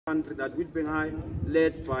that Witbank High,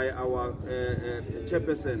 led by our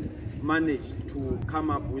chairperson, managed to come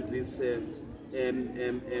up with this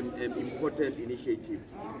important initiative.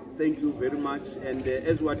 Thank you very much. And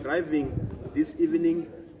as we are driving this evening,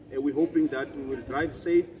 we're hoping that we will drive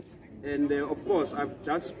safe. And of course, I've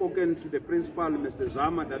just spoken to the principal, Mr.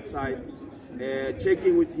 Zama, that side,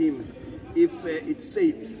 checking with him if it's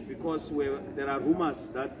safe, because there are rumors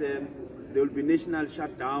that there will be national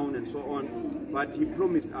shutdown and so on. But he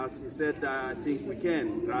promised us, he said, I think we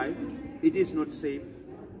can drive. It is not safe.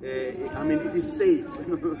 I mean, it is safe,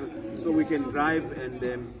 so we can drive, and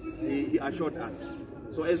he assured us.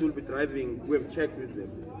 So as we'll be driving, we have checked with them.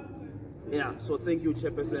 Yeah, so thank you,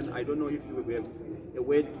 Chairperson. I don't know if you have a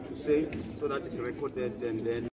word to say so that it's recorded, and then